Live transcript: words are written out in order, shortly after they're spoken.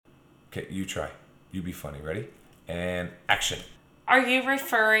Okay, you try. You be funny. Ready? And action. Are you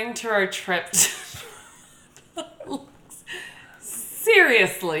referring to our trip to...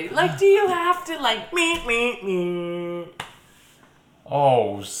 Seriously, like, do you have to, like, me?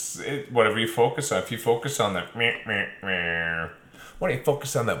 Oh, whatever you focus on. If you focus on the why don't you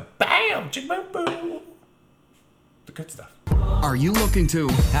focus on the bam, ching, boom, boom, the good stuff. Are you looking to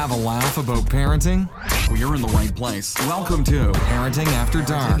have a laugh about parenting? Well, you're in the right place. Welcome to Parenting After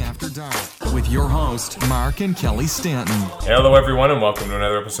Dark with your host, Mark and Kelly Stanton. Hello, everyone, and welcome to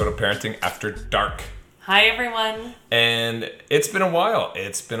another episode of Parenting After Dark. Hi, everyone. And it's been a while.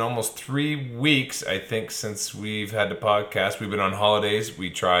 It's been almost 3 weeks, I think, since we've had the podcast. We've been on holidays. We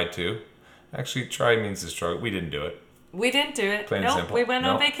tried to. Actually, try means to struggle. We didn't do it. We didn't do it. Plain and simple. We went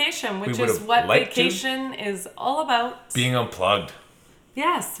on vacation, which We is would've what liked to. vacation is all about. Being unplugged.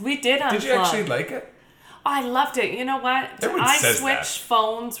 Yes, we did unplug. Did you actually like it? I loved it. You know what? Everyone I says switched that.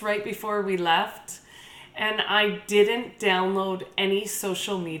 phones right before we left, and I didn't download any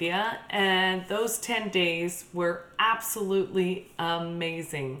social media, and those 10 days were absolutely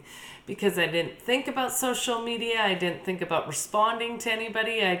amazing because I didn't think about social media. I didn't think about responding to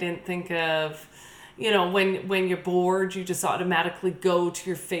anybody. I didn't think of, you know, when you're bored, you just automatically go to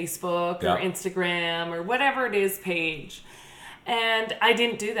your Facebook or Instagram or whatever it is page. And I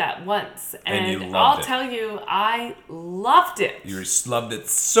didn't do that once. And you loved I'll it. tell you, I loved it. You loved it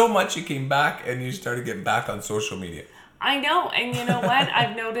so much you came back and you started getting back on social media. I know. And you know what?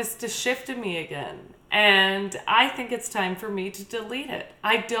 I've noticed a shift in me again. And I think it's time for me to delete it.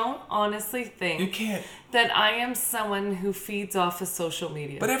 I don't honestly think You can't. that I am someone who feeds off of social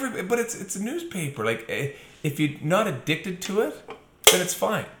media. But it's a newspaper. Like, if you're not addicted to it, then it's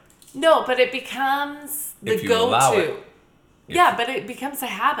fine. No, but it becomes the If you allow go-to. it. Yeah, but it becomes a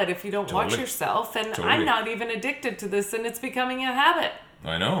habit if you don't watch Totally. yourself. And Totally. I'm not even addicted to this, and it's becoming a habit.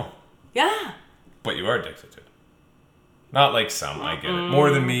 I know. Yeah. But you are addicted to it. Not like some, I get it.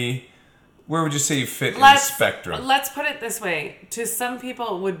 More than me. Where would you say you fit in the spectrum? Let's put it this way. To some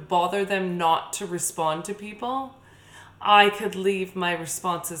people, it would bother them not to respond to people. I could leave my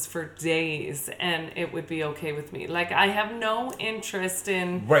responses for days, and it would be okay with me. Like, I have no interest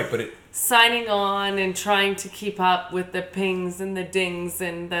in Right, but it... signing on and trying to keep up with the pings and the dings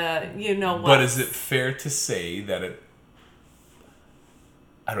and the, you know what. But is it fair to say that it...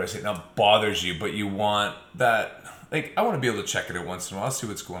 How do I say it? Not bothers you, but you want that... Like, I want to be able to check it out once in a while, see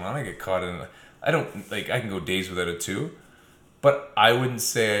what's going on. I get caught in... I don't... Like, I can go days without it too. But I wouldn't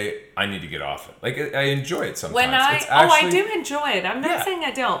say I need to get off it. Like, I enjoy it sometimes. I do enjoy it. I'm not Yeah. saying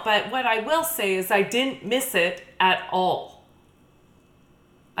I don't. But what I will say is I didn't miss it at all.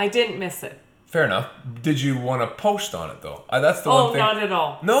 I didn't miss it. Fair enough. Did you want to post on it, though? That's the one Oh, thing... not at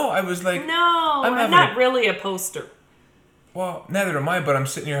all. No, I was like... No, I'm having not really a poster. Well, neither am I, but I'm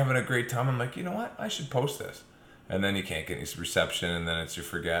sitting here having a great time. I'm like, you know what? I should post this. And then you can't get any reception, and then it's you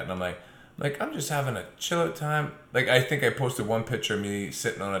forget. And I'm like, I'm just having a chill out time. Like, I think I posted one picture of me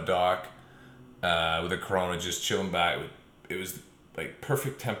sitting on a dock with a Corona, just chilling back. It was like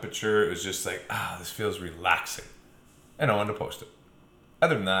perfect temperature. It was just like, this feels relaxing. And I wanted to post it.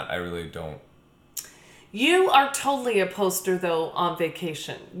 Other than that, I really don't. You are totally a poster, though, on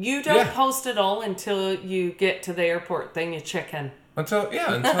vacation. You don't post at all until you get to the airport. Then you check in. Until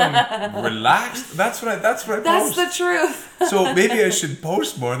I'm relaxed. That's what I post. That's the truth. So maybe I should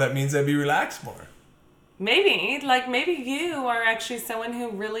post more. That means I'd be relaxed more. Maybe you are actually someone who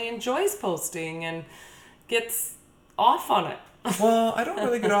really enjoys posting and gets off on it. Well, I don't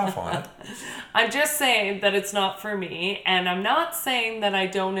really get off on it. I'm just saying that it's not for me, and I'm not saying that I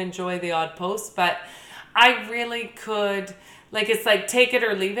don't enjoy the odd post, but I really could, like, it's like take it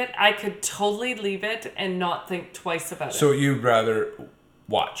or leave it. I could totally leave it and not think twice about it. So you'd rather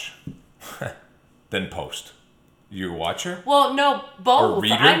watch than post? You're a watcher? Well, no, both. Or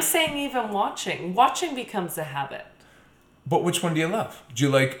reader? I'm saying even watching. Watching becomes a habit. But which one do you love? Do you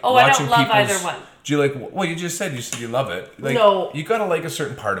like I watching don't love people's... either one. Do you like... Well, you said you love it. Like, No. You gotta like a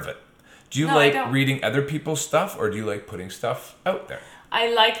certain part of it. Do you No, I like don't. reading other people's stuff, or do you like putting stuff out there? I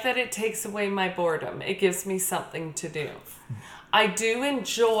like that it takes away my boredom. It gives me something to do. I do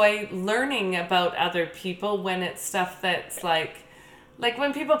enjoy learning about other people when it's stuff that's like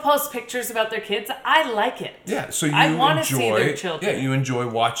when people post pictures about their kids, I like it. Yeah, so you I want to enjoy... see their children. Yeah, you enjoy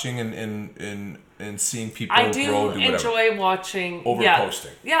watching and seeing people I do grow, do whatever. enjoy watching... Over yeah,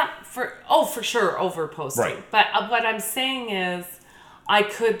 posting. Yeah, for sure, over posting. Right. But what I'm saying is I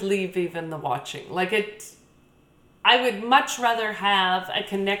could leave even the watching. Like, I would much rather have a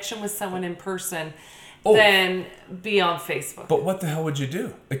connection with someone in person than be on Facebook. But what the hell would you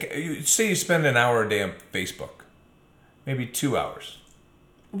do? Like, say you spend an hour a day on Facebook, maybe 2 hours.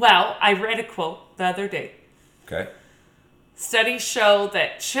 Well, I read a quote the other day. Okay. Studies show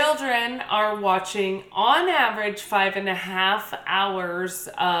that children are watching, on average, 5.5 hours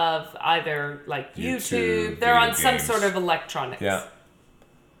of either like YouTube. They're on some sort of electronics. Yeah.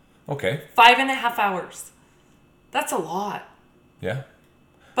 Okay. 5.5 hours. That's a lot. Yeah.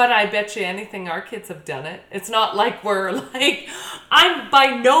 But I bet you anything our kids have done it. It's not like we're like, I'm by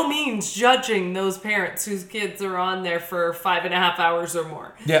no means judging those parents whose kids are on there for 5.5 hours or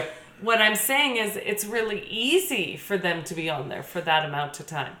more. Yeah. What I'm saying is it's really easy for them to be on there for that amount of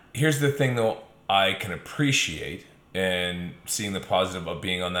time. Here's the thing, though, I can appreciate and seeing the positive of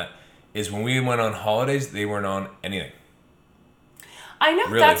being on that is when we went on holidays, they weren't on anything. I know,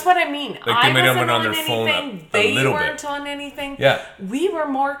 Really. That's what I mean. Like, they I might have wasn't been on on their phone anything. a They little weren't bit. on anything. Yeah. We were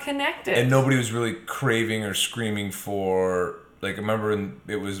more connected. And nobody was really craving or screaming for, like, I remember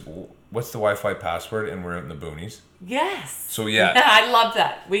it was, what's the Wi-Fi password? And we're out in the boonies. Yes. So, yeah. I love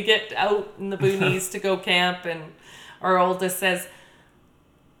that. We get out in the boonies to go camp, and our oldest says,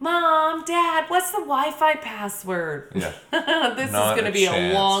 Mom, Dad, what's the Wi-Fi password? Yeah. This Not is going to a be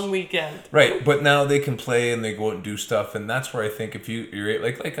chance. a long weekend. Right, but now they can play and they go out and do stuff, and that's where I think if you're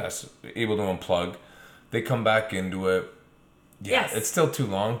like us, able to unplug, they come back into it. Yeah, Yes. It's still too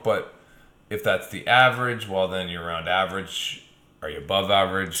long, but if that's the average, well, then you're around average. Are you above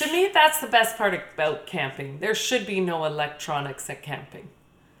average? To me, that's the best part about camping. There should be no electronics at camping.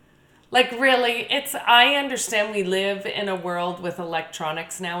 Like, really, I understand we live in a world with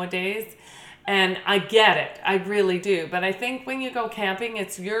electronics nowadays, and I get it. I really do. But I think when you go camping,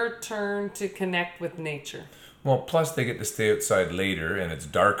 it's your turn to connect with nature. Well, plus they get to stay outside later, and it's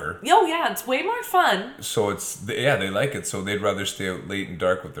darker. Oh, yeah, it's way more fun. So they like it. So they'd rather stay out late and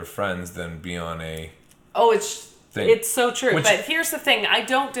dark with their friends than be on a Oh, it's so true. Which- But here's the thing. I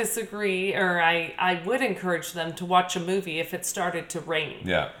don't disagree, or I would encourage them to watch a movie if it started to rain.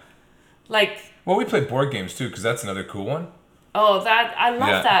 yeah. Like, Well, we play board games too, because that's another cool one. oh, I love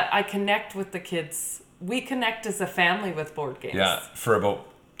Yeah. that. I connect with the kids. We connect as a family with board games. Yeah, for about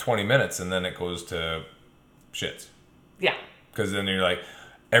 20 minutes, and then it goes to shits. Yeah. Because then you're like,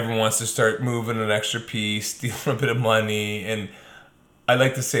 everyone wants to start moving an extra piece, stealing a bit of money, and I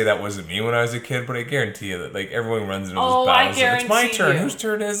like to say that wasn't me when I was a kid, but I guarantee you that like everyone runs into those I battles. Of, it's my guarantee turn. you. Whose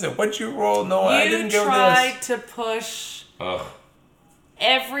turn is it? What'd you roll? No, I You didn't go tried this. to push Ugh.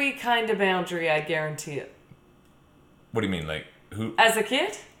 every kind of boundary, I guarantee it. What do you mean? Like who? As a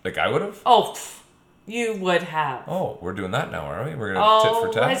kid? Like I would have? Oh, you would have. Oh, we're doing that now, are we? We're gonna tit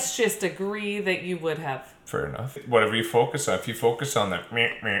for tat. Let's just agree that you would have. Fair enough. Whatever you focus on. If you focus on that, meh,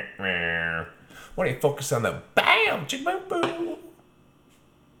 meh, meh. Why don't you focus on that? Bam, ching, boom, boom.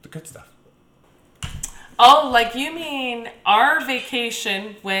 The good stuff. Oh, like you mean our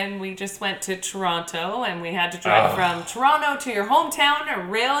vacation when we just went to Toronto and we had to drive from Toronto to your hometown,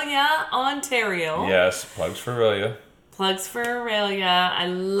 Aurelia, Ontario. Yes, plugs for Aurelia. Plugs for Aurelia. I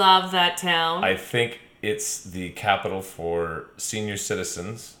love that town. I think it's the capital for senior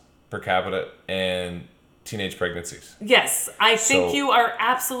citizens per capita and teenage pregnancies. Yes, I think So- you are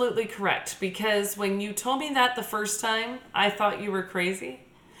absolutely correct, because when you told me that the first time, I thought you were crazy.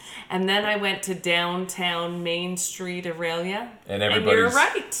 And then I went to downtown Main Street, Aurelia, And you're everybody's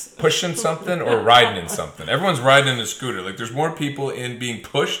right. pushing something or riding in something. Everyone's riding in a scooter. Like there's more people in being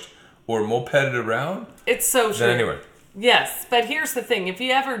pushed or mopeded around It's so true. than anywhere. Yes, but here's the thing. If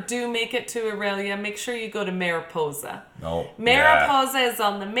you ever do make it to Aurelia, make sure you go to Mariposa. No. Mariposa is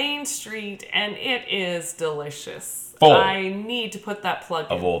on the main street, and it is delicious. Full I need to put that plug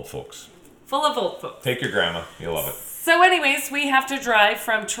Of in. old folks. Full of old folks. Take your grandma. You'll love it. So anyways, we have to drive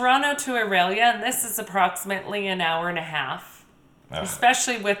from Toronto to Aurelia, and this is approximately an hour and a half.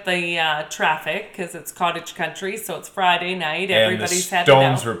 Especially with the traffic, because it's cottage country, so it's Friday night. And the Everybody's headed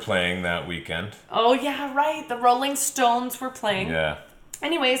out. Stones were playing that weekend. Oh, yeah, right. The Rolling Stones were playing. Yeah.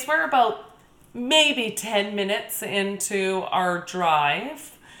 Anyways, we're about maybe 10 minutes into our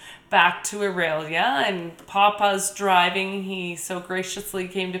drive back to Aurelia, and Papa's driving. He so graciously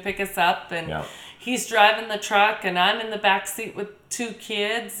came to pick us up, and Yeah. he's driving the truck, and I'm in the back seat with two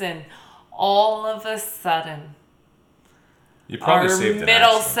kids, and all of a sudden, You probably our saved an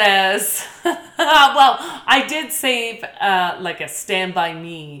middle accident. says, well, I did save like a Stand By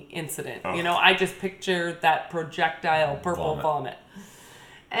Me incident. You know, I just pictured that projectile purple vomit.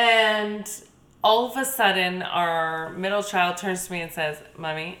 And all of a sudden, our middle child turns to me and says,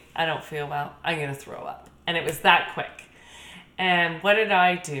 Mommy, I don't feel well. I'm going to throw up. And it was that quick. And what did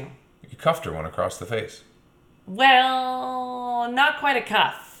I do? You cuffed her one across the face. Well, not quite a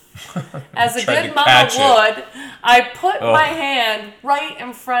cuff. As a Tried good to mama catch it. would, I put my hand right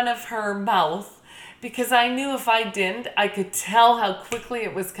in front of her mouth because I knew if I didn't, I could tell how quickly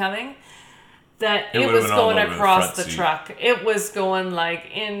it was coming. That it was would've been all going over the across front the seat. truck. It was going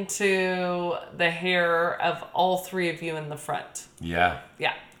like into the hair of all three of you in the front. Yeah.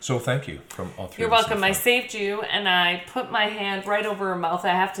 Yeah. So thank you from all three You're of us in welcome. the I front. saved you, and I put my hand right over her mouth. I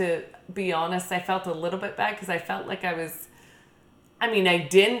have to be honest, I felt a little bit bad because I felt like I was... I mean, I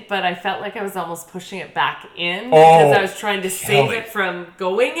didn't, but I felt like I was almost pushing it back in because I was trying to save Kelly. it from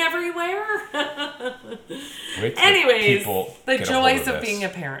going everywhere. Wait till Anyways, people the get a hold joys of this. being a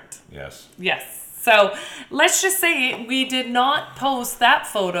parent. Yes. Yes. So let's just say we did not post that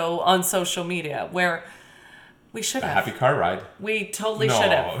photo on social media where we should A have. happy car ride. We totally No,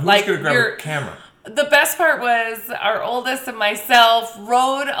 should have. who's gonna grab a camera? The best part was our oldest and myself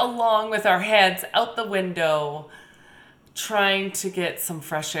rode along with our heads out the window trying to get some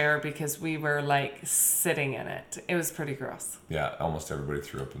fresh air because we were like sitting in it. It was pretty gross. Yeah, almost everybody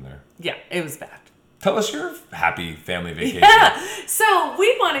threw up in there. Yeah, it was bad. Tell us your happy family vacation. Yeah. So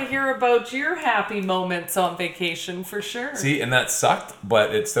we want to hear about your happy moments on vacation for sure. See, and that sucked,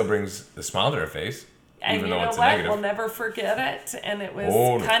 but it still brings a smile to our face, and even you though know it's a what? negative. We'll never forget it. And it was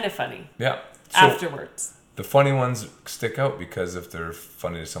Oh, no. kind of funny Yeah. So afterwards. the funny ones stick out because if they're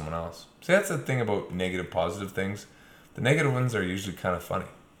funny to someone else. See, that's the thing about negative, positive things. The negative ones are usually kind of funny.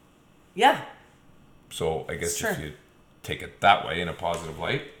 Yeah. So I guess It's if true. you take it that way in a positive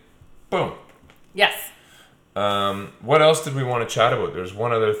light, boom. Yes. What else did we want to chat about? There's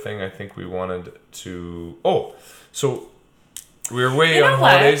one other thing I think we wanted to... Oh, so we were away You on know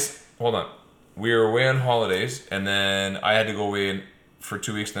what? holidays. Hold on. We were away on holidays, and then I had to go away for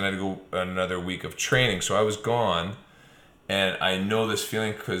 2 weeks, then I had to go another week of training. So I was gone, and I know this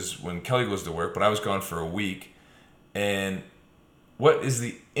feeling because when Kelly goes to work, but I was gone for a week. And what is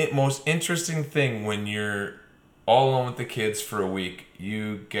the most interesting thing when you're all alone with the kids for a week?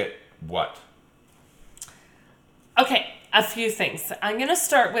 You get what? Okay, a few things. I'm going to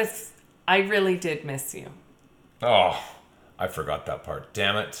start with I really did miss you. Oh, I forgot that part.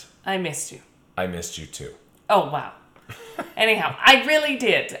 Damn it. I missed you. I missed you too. Oh, wow. Anyhow, I really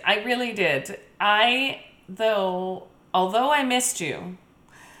did. I really did. Although I missed you,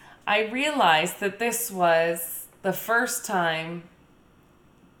 I realized that this was the first time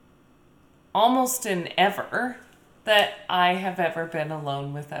almost in ever that I have ever been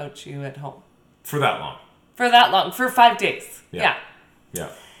alone without you at home. For that long. For that long, for 5 days. Yeah. Yeah. Yeah.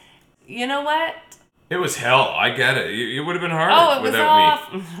 You know what? It was hell. I get it. It would have been harder Oh, it was without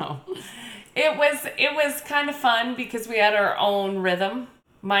off. me. No. It was kind of fun because we had our own rhythm.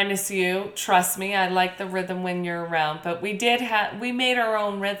 Minus you, trust me, I like the rhythm when you're around. But we made our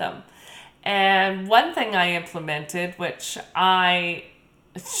own rhythm. And one thing I implemented, which I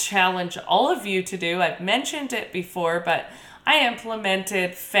challenge all of you to do, I've mentioned it before, but I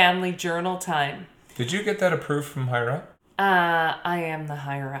implemented family journal time. Did you get that approved from higher up? I am the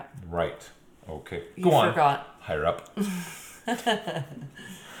higher up. Right. Okay. You Go on. forgot. Higher up.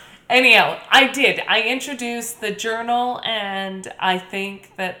 Anyhow, I did. I introduced the journal, and I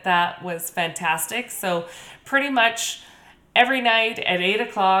think that was fantastic. So pretty much every night at 8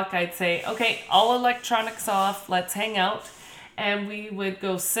 o'clock, I'd say, okay, all electronics off, let's hang out. And we would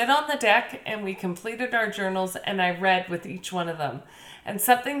go sit on the deck, and we completed our journals, and I read with each one of them. And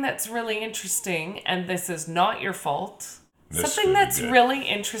something that's really interesting, and this is not your fault, something that's really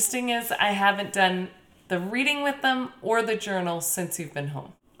interesting is I haven't done the reading with them or the journal since you've been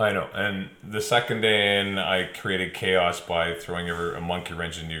home. I know. And the second day in, I created chaos by throwing a monkey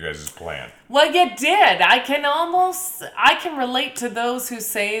wrench into you guys' plan. Well, you did. I can relate to those who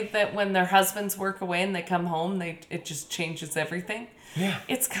say that when their husbands work away and they come home, it just changes everything. Yeah.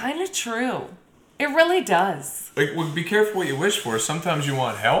 It's kind of true. It really does. Like, well, be careful what you wish for. Sometimes you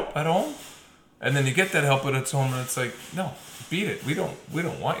want help at home, and then you get that help at home, and it's like, no, beat it. We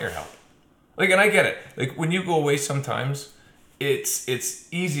don't want your help. Like, and I get it. Like, when you go away sometimes, it's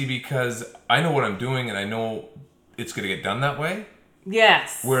easy because I know what I'm doing, and I know it's going to get done that way.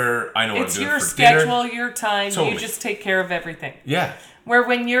 Yes. Where I know what I'm It's doing your for schedule, dinner. your time. Totally. You just take care of everything. Yeah. Where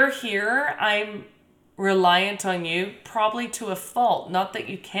when you're here, I'm reliant on you, probably to a fault. Not that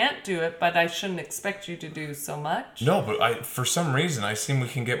you can't do it, but I shouldn't expect you to do so much. No, but for some reason, I seem we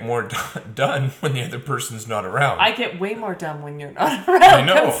can get more done when the other person's not around. I get way more done when you're not around. I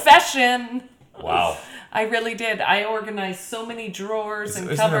know. Confession. Wow. I really did. I organized so many drawers and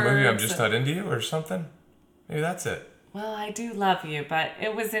Isn't cupboards. there a movie I'm just not into you or something? Maybe that's it. Well, I do love you, but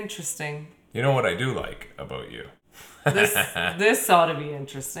it was interesting. You know what I do like about you? This ought to be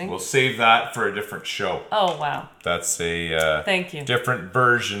interesting. We'll save that for a different show. Oh, wow. That's a Thank you. different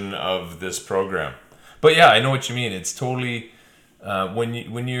version of this program. But yeah, I know what you mean. It's totally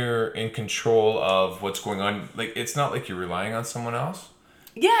when you're in control of what's going on, like it's not like you're relying on someone else,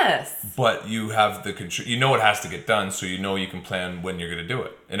 Yes. but you have the control. You know it has to get done, so you know you can plan when you're going to do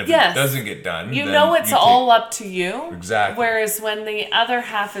it. And if Yes. it doesn't get done, You then know it's you take- all up to you. Exactly. Whereas when the other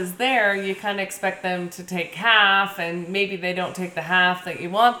half is there, you kind of expect them to take half, and maybe they don't take the half that you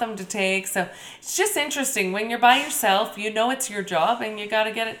want them to take. So it's just interesting. When you're by yourself, you know it's your job, and you got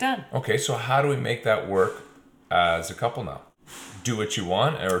to get it done. Okay, so how do we make that work as a couple now? Do what you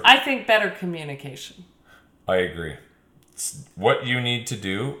want, or I think better communication. I agree. It's what you need to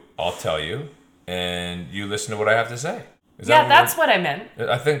do, I'll tell you, and you listen to what I have to say. Is Yeah, that that's what I meant.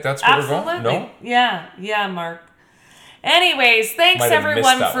 I think that's where Absolutely. we're going. No? Yeah, Mark. Anyways, thanks Might have missed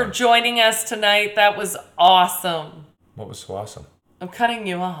everyone that for one. joining us tonight. That was awesome. What was so awesome? I'm cutting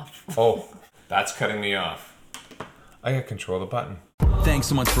you off. Oh, that's cutting me off. I got control of the button. Thanks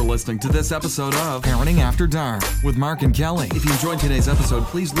so much for listening to this episode of Parenting After Dark with Mark and Kelly. If you enjoyed today's episode,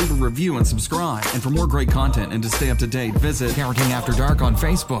 please leave a review and subscribe. And for more great content and to stay up to date, visit Parenting After Dark on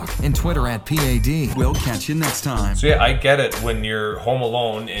Facebook and Twitter at PAD. We'll catch you next time. So yeah, I get it when you're home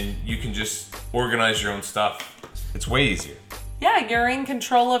alone and you can just organize your own stuff. It's way easier. Yeah, you're in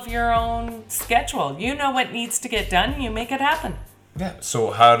control of your own schedule. You know what needs to get done, you make it happen. Yeah. So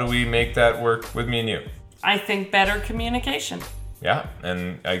how do we make that work with me and you? I think better communication. Yeah,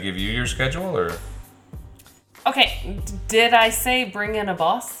 and I give you your schedule, or Okay, did I say bring in a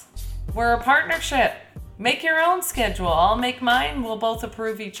boss? We're a partnership. Make your own schedule. I'll make mine. We'll both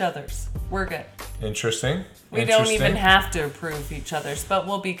approve each other's. We're good. interesting. We don't even have to approve each other's, but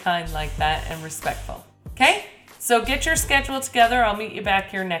we'll be kind like that and respectful. Okay? So get your schedule together. I'll meet you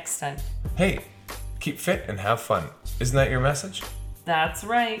back here next time. Hey, keep fit and have fun. Isn't that your message? That's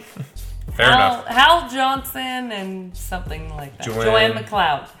right. Fair enough. Hal Johnson and something like that. Joanne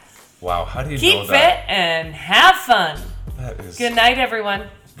McLeod. Wow, how do you Keep know fit that? and have fun. That is. Good night, everyone.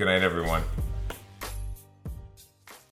 Good night, everyone.